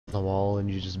the wall and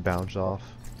you just bounce off.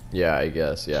 Yeah, I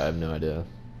guess. Yeah, I have no idea.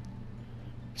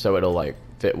 So it'll like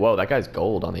fit. Whoa, that guy's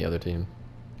gold on the other team.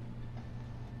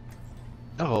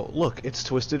 Oh, look, it's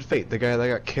Twisted Fate, the guy that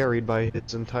got carried by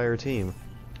his entire team.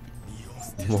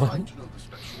 What?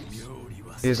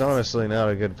 He's honestly not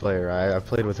a good player. I've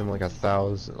played with him like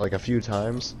a few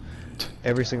times.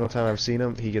 Every single time I've seen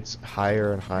him, he gets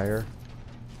higher and higher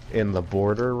in the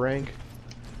border rank.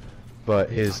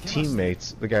 But his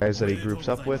teammates, the guys that he groups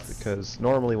up with, because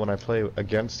normally when I play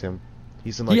against him,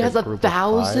 he's in like He has a group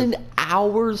 1,000 of 5.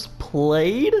 hours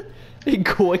played in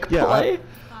quick play.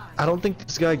 I don't think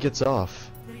this guy gets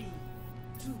off.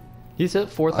 He's at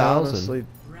 4,000. Honestly,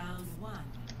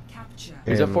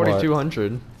 he's at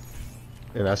 4,200.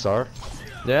 In SR?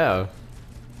 Yeah.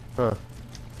 Huh.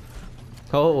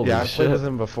 Holy yeah, I've shit. played with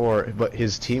him before, but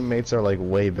his teammates are like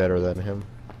way better than him.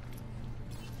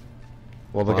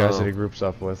 Well, the guys that he groups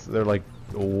up with, they're like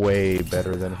way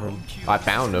better than him. I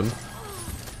found him.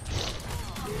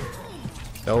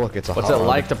 Oh look, it's a What's it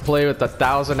like to play with a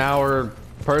 1,000-hour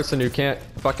person who can't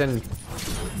fucking...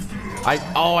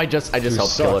 I just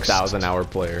helped kill a 1,000-hour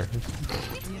player.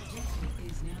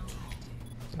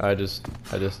 I just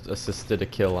assisted a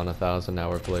kill on a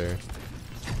 1,000-hour player.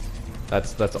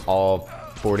 That's all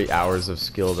 40 hours of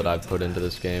skill that I've put into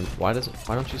this game. Why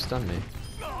don't you stun me?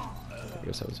 I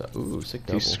guess that was a ooh, sick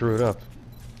double. You screwed up.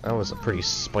 That was a pretty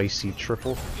spicy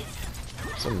triple.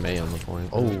 Some May on the point.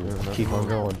 Oh, keep on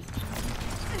going.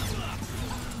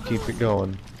 Keep it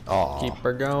going. Aw. Keep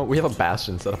her going. We have a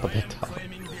bastion set up at the top.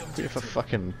 We have a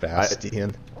fucking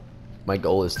bastion. My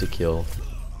goal is to kill.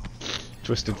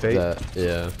 Twisted Fate?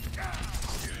 Yeah.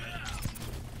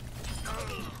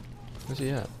 Where's he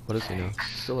at? What is he now?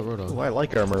 Still a Roto. Oh, I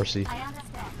like our Mercy.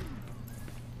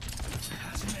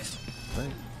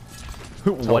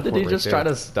 What did he just try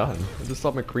to stun? I just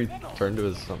saw McCree turn to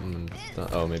his something and stun.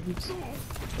 Oh, maybe he's...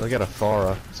 I got a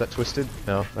Pharah. Is that Twisted?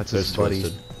 No, that's his buddy.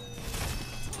 Twisted.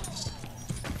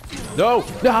 No!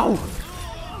 No!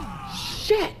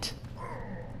 Shit!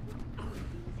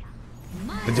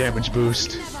 The damage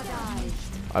boost.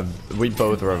 We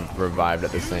both revived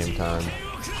at the same time.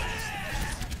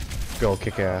 Go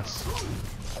kick ass.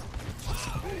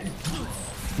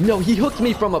 No, he hooked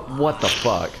me from a... What the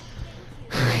fuck?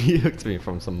 He hooked me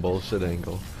from some bullshit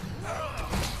angle.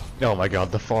 Oh my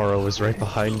god, the Pharah was right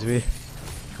behind me.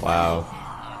 Wow.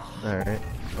 Alright,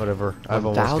 whatever. I've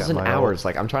almost 1,000 got my hours. ult.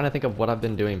 Like, I'm trying to think of what I've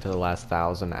been doing for the last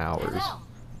 1,000 hours.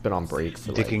 Been on break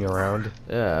for Dicking like... around.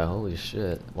 Yeah, holy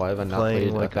shit. Why have I not Playing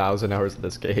played like 1,000 hours of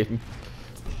this game?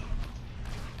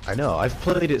 I know, I've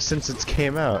played it since it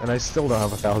came out, and I still don't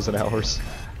have 1,000 hours.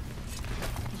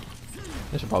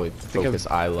 I should probably focus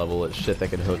eye level at shit that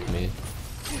could hook me.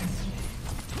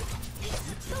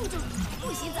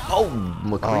 Oh,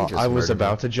 McCree just I was murdered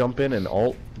about me. to jump in and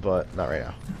ult, but not right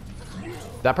now.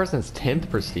 That person's 10th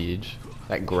prestige.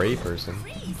 That gray person.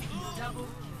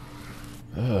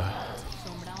 Ugh.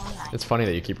 It's funny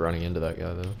that you keep running into that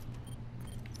guy, though.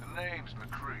 The name's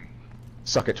McCree.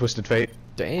 Suck it, Twisted Fate.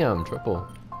 Damn, triple.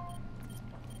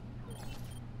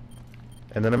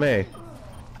 And then a May.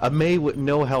 A May with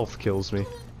no health kills me.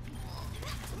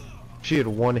 She had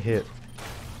one hit.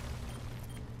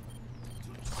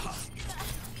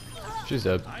 She's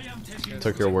dead.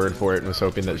 Took your word for it and was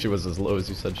hoping that she was as low as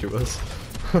you said she was.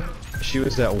 She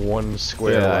was that one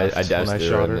square Yeah, left I dashed when I her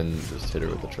shot and her. then just hit her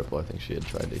with the triple. I think she had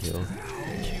tried to heal.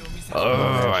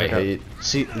 Oh, I hate...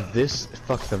 See, this...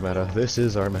 Fuck the meta. This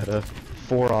is our meta.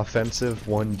 4 offensive,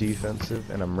 1 defensive,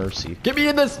 and a Mercy. Get me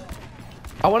in this!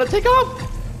 I want to take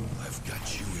off!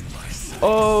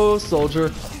 Oh,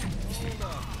 soldier.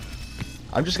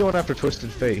 I'm just going after Twisted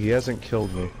Fate. He hasn't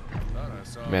killed me.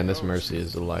 Man, this Mercy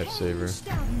is a lifesaver.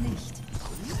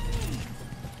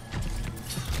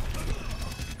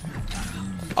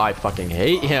 I fucking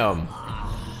hate him.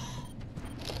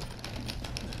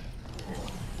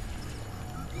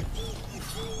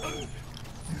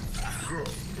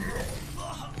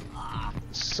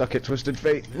 Suck it, Twisted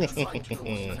Fate.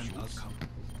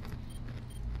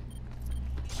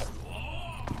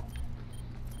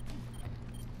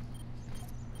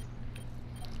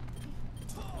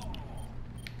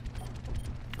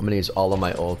 I'm gonna use all of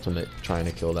my ultimate trying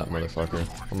to kill that motherfucker.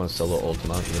 I'm gonna solo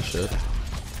ultimate on this shit.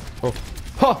 Oh,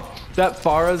 huh! That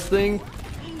Pharah's thing.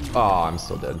 Oh, I'm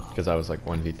still dead because I was like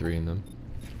 1v3 in them.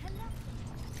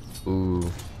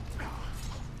 Ooh.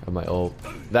 I have my ult.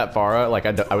 That Pharah, like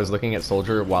I was looking at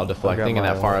soldier while deflecting, and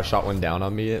that Pharah shot one down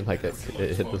on me, and like it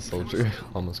hit the soldier,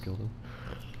 almost killed him.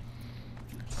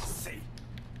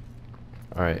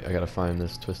 All right, I gotta find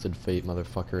this Twisted Fate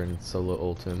motherfucker and solo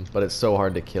ult him, but it's so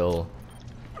hard to kill.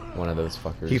 One of those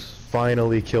fuckers. He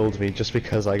finally killed me just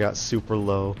because I got super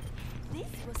low.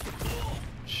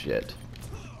 Shit.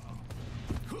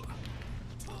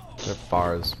 They're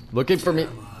bars. Looking for me.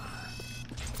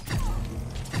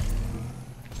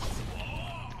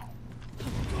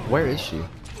 Where is she?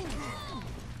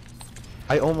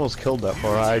 I almost killed that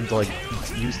bar. I like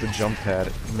used the jump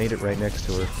pad, made it right next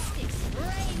to her.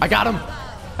 I got him!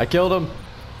 I killed him!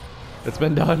 It's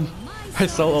been done. I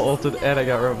solo ulted and I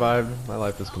got revived. My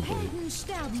life is complete.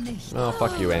 Oh,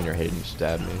 fuck you and your Hayden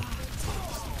stabbed me.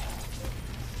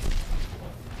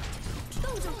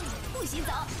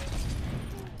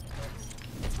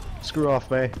 Screw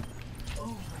off, May.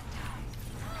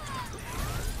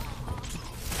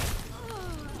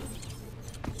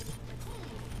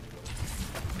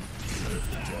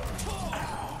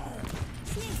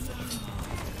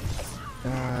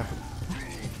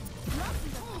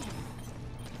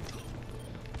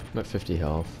 I'm at 50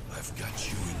 health. I've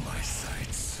got you in my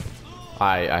sights.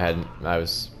 I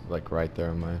was like right there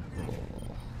on my. I'm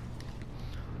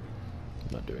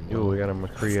not doing well. Ooh, we got a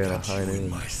McCree and a high noon.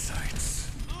 My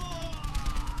sights.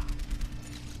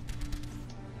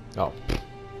 Oh.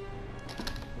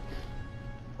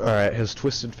 Alright, has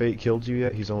Twisted Fate killed you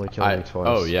yet? He's only killed me twice.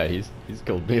 Oh yeah, he's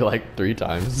killed me like 3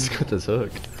 times with this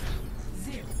hook.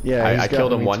 Yeah, I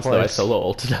killed him me once though. I twice. solo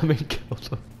ulted him and killed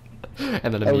him,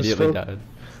 and then immediately died.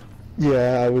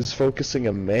 Yeah, I was focusing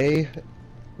a May,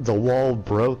 the wall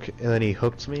broke, and then he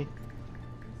hooked me,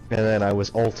 and then I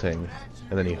was ulting,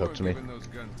 and then he hooked me.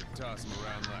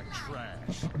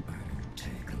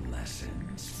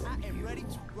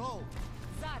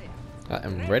 I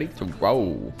am ready to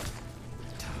roll.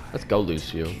 Let's go,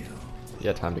 Lucio.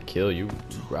 Yeah, time to kill you.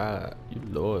 Right, you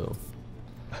loyal.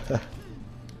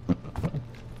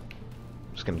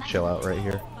 Just gonna chill out right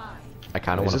here. I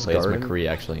kind of want to play as McCree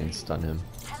actually and stun him.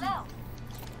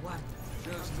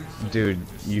 Dude,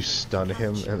 you stun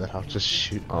him and then I'll just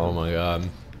shoot. Oh my god,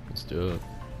 let's do it.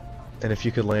 And if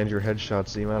you could land your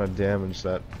headshots, the amount of damage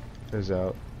that is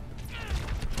out,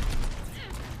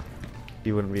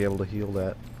 you wouldn't be able to heal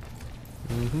that.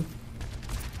 Mhm.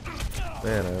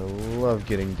 Man, I love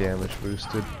getting damage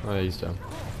boosted. Oh, yeah, he's down.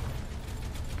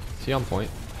 Is he on point?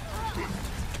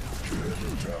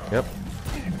 Yep.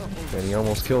 And he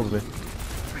almost killed me.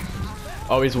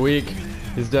 Oh, he's weak.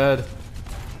 He's dead.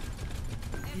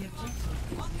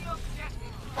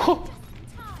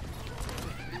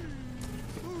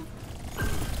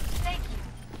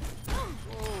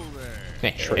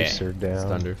 Tracer down.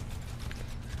 Stunned her.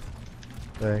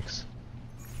 Thanks.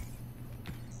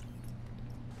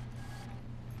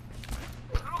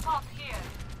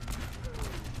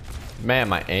 Man,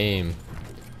 my aim.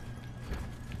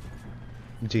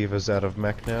 Diva's out of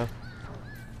mech now.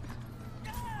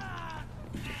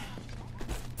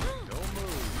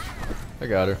 I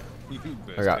got her.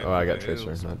 I got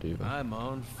Tracer, not Diva. I'm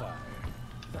on fire.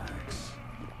 Thanks.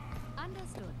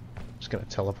 Understood. Just gonna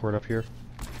teleport up here.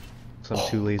 So I'm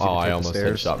too lazy to Oh, take I the almost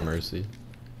stairs. headshot Mercy.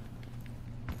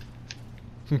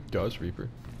 Dodge Reaper.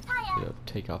 Yeah,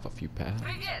 take off a few pads.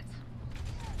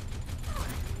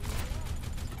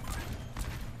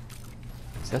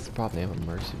 See, that's the problem, they have a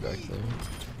Mercy back there.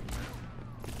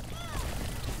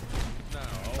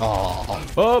 Oh,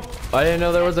 Oh! I didn't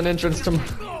know there was an entrance to.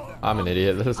 I'm an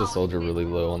idiot. There's a soldier really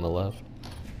low on the left.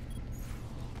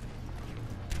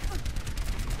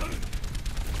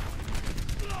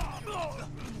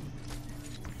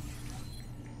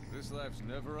 This life's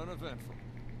never uneventful.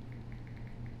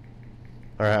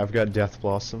 alright, I've got Death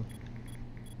Blossom.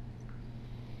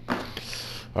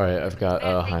 Alright, I've got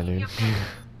High Noon.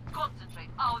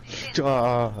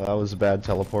 That was a bad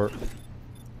teleport.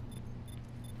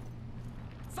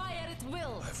 Fire at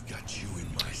will. I've got you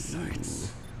in my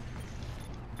sights.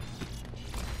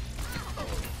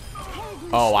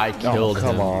 Oh, I killed him.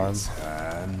 Come on.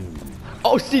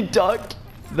 Oh, she ducked!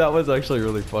 That was actually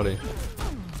really funny.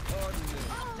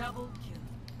 Double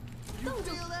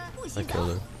kill. I killed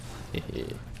her.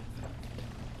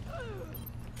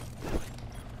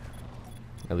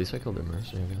 At least I killed her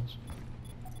Mercy, I guess.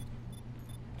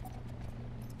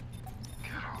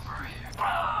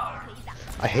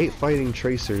 I hate fighting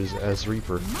Tracers as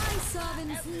Reaper. My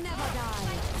servants never die.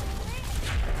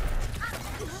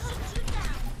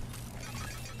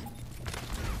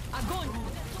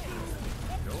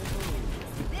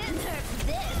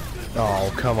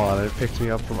 Oh, come on, it picked me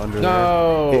up from under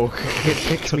No! there. It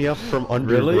picked me up from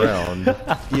Really? underground.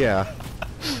 Yeah.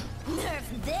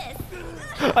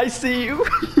 I see you!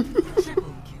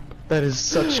 That is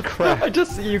such crap. I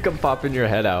just see you come popping your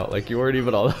head out. Like, you weren't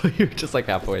even all you were just like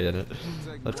halfway in it.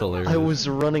 That's hilarious. I was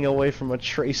running away from a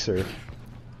Tracer.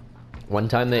 One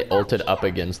time they ulted up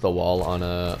against the wall on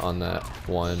that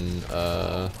one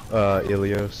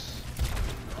Ilios.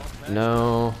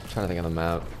 no, I'm trying to think of the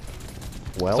map.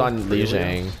 Well, It's on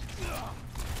Lijiang.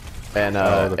 And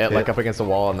the it like pit. up against the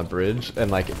wall on the bridge, and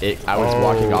like I was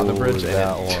walking on the bridge, and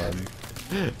that it,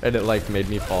 one. and it like made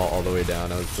me fall all the way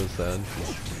down. I was so sad.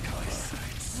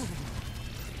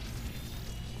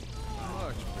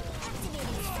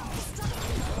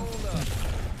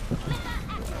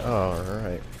 All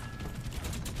right.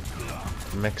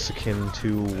 Mexican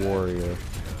 2 warrior.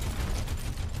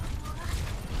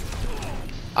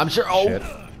 I'm sure. Oh, Shit.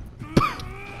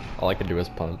 all I could do was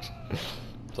punch.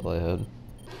 That's all I had.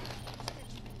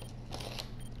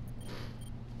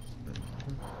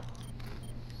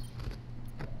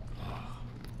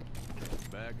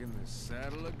 Back in the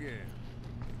saddle again.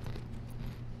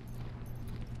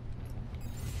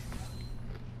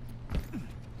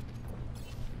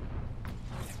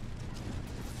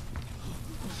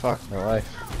 Fuck my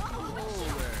life.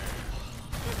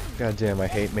 God damn, I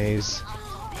hate maze.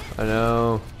 I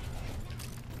know.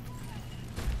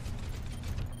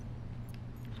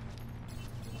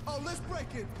 Oh, let's break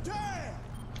it. Damn!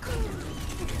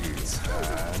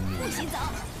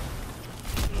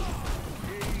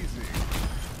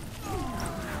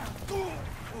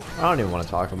 I don't even want to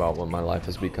talk about what my life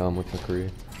has become with McCree.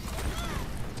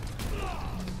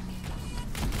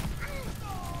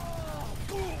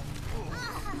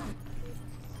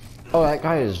 Oh, that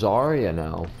guy is Zarya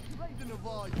now.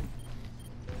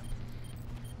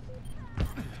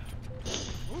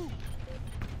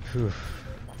 Whew.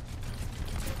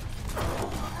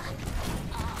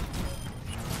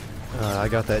 I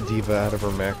got that diva out of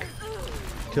her mech.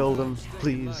 Killed him,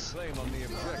 please. Claim on the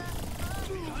objective.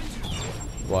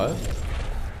 What?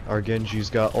 Our Genji's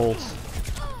got ult.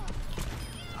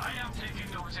 I am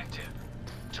taking the objective.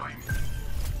 Join me.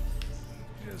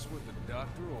 Just what the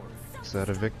doctor ordered. Is that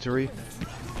a victory?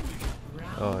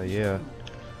 Oh yeah.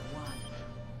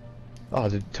 Oh,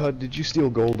 Todd, did you steal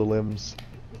gold limbs?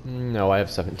 No, I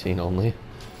have 17 only.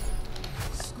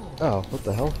 Oh, what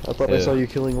the hell? I thought I Yeah. saw you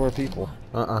killing more people.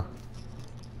 Uh-uh.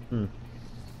 Hmm.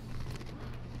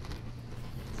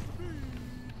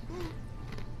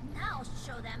 Now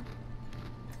show them.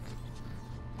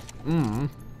 Mm.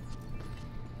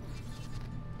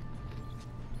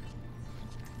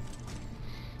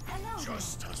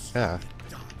 Yeah.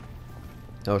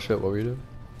 Oh shit, what were you doing?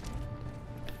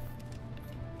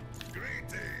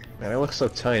 Man, I look so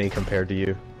tiny compared to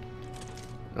you.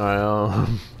 I know.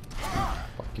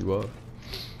 Fuck you up.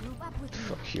 Group up with me.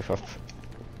 Fuck you up.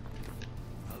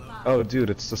 Oh, dude,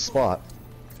 it's the spot.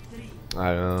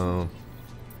 I know.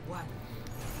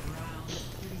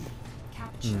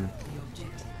 Hmm.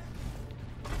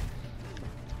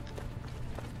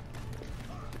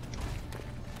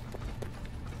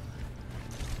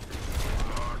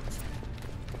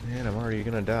 Man, I'm already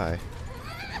gonna die.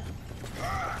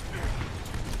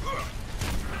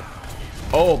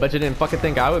 Oh, bet you didn't fucking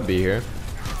think I would be here.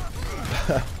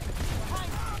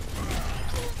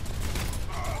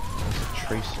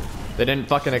 Tracer. They didn't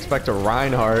fucking expect a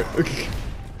Reinhardt.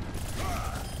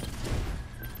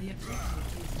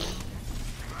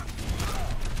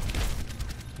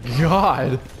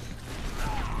 God.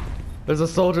 There's a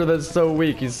soldier that's so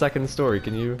weak. He's second story.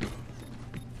 Can you?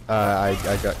 I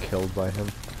got killed by him.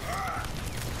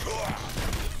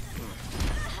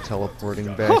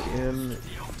 Teleporting back in.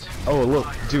 Oh look,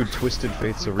 dude, Twisted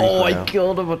Fate's a Reaper Oh, I now.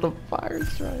 killed him with the fire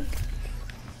strike.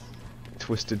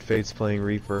 Twisted Fate's playing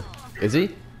Reaper. Is he?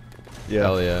 Yeah.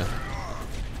 Hell yeah.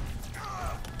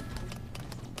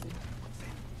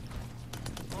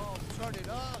 Oh, turn it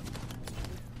up.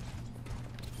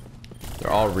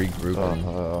 They're all regrouping.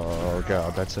 Oh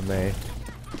god, that's a May.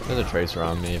 There's a tracer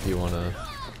on me if you wanna.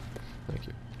 Thank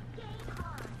you.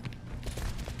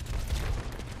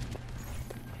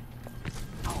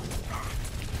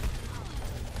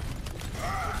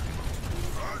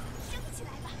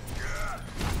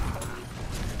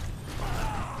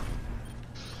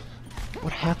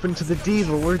 What happened to the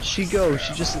diva? Where'd she go?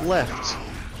 She just left.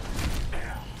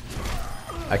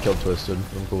 I killed Twisted.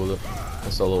 I'm cool with it. I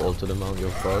solo ulted him. I don't give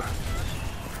a fuck.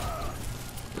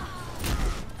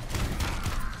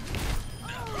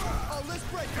 Oh, let's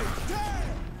break it.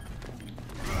 Damn!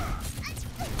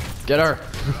 Get her!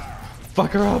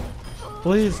 Fuck her up!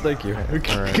 Please, thank you.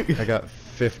 Alright, I got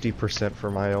 50%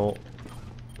 for my ult.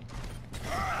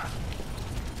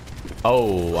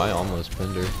 Oh, I almost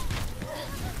pinned her.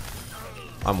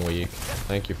 I'm weak.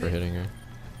 Thank you for hitting her.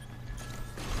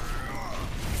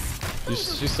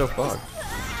 She's so fucked.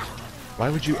 Why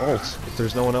would you ult if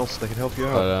there's no one else that can help you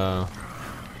But, out?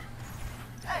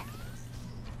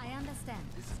 I understand.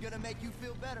 This is gonna make you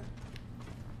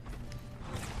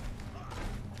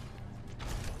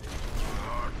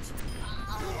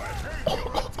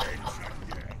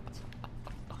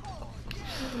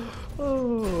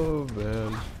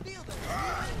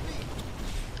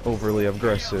overly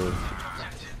aggressive.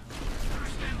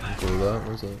 Cool that.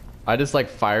 Where's that? I just like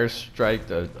fire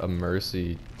striked a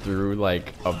Mercy through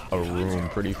like a room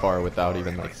pretty far without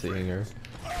even like seeing her.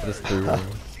 I just threw her.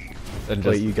 And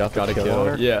Wait, just you got the a kill on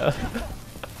her? Yeah.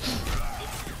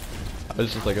 I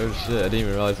was just like, oh shit, I didn't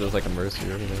even realize there was like a Mercy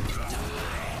or anything.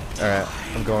 Alright,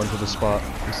 I'm going to the spot.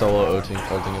 I'm solo ulting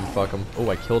him, fuck him. Oh,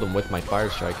 I killed him with my fire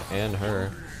strike and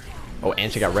her. Oh,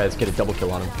 and she got res, get a double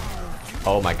kill on him.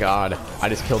 Oh my god, I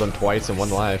just killed him twice in 1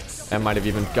 life. I might have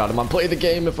even got him on play the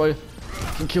game if I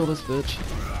can kill this bitch.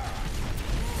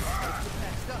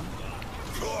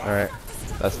 Alright.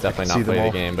 That's definitely not play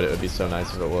the game, but it would be so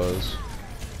nice if it was.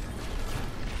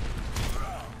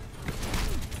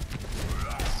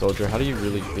 Soldier, how do you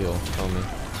really feel? Tell me.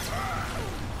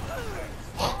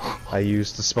 I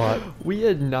used the spot. We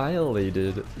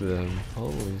annihilated them.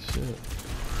 Holy shit.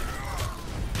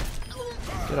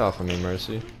 Get off of me,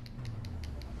 Mercy.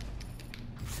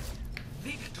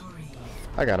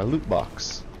 I got a loot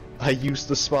box. I used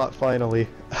the spot finally.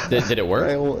 Did it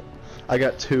work? I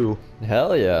got 2.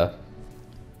 Hell yeah.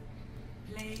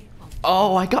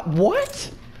 Oh, I got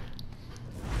what?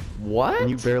 What? And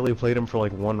you barely played him for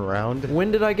like 1 round.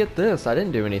 When did I get this? I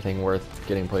didn't do anything worth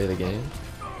getting play of the game.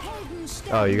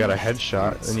 Oh, you got a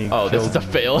headshot and you Oh, this is killed a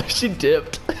fail. She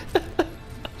dipped.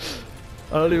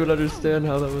 I don't even understand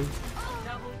how that was.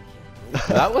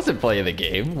 That wasn't play of the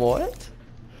game. What?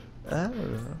 I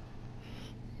don't know.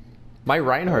 My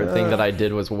Reinhardt thing that I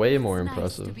did was way more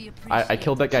impressive. I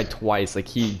killed that guy twice. Like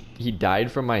he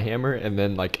died from my hammer and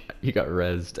then like he got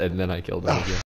rezzed and then I killed him again.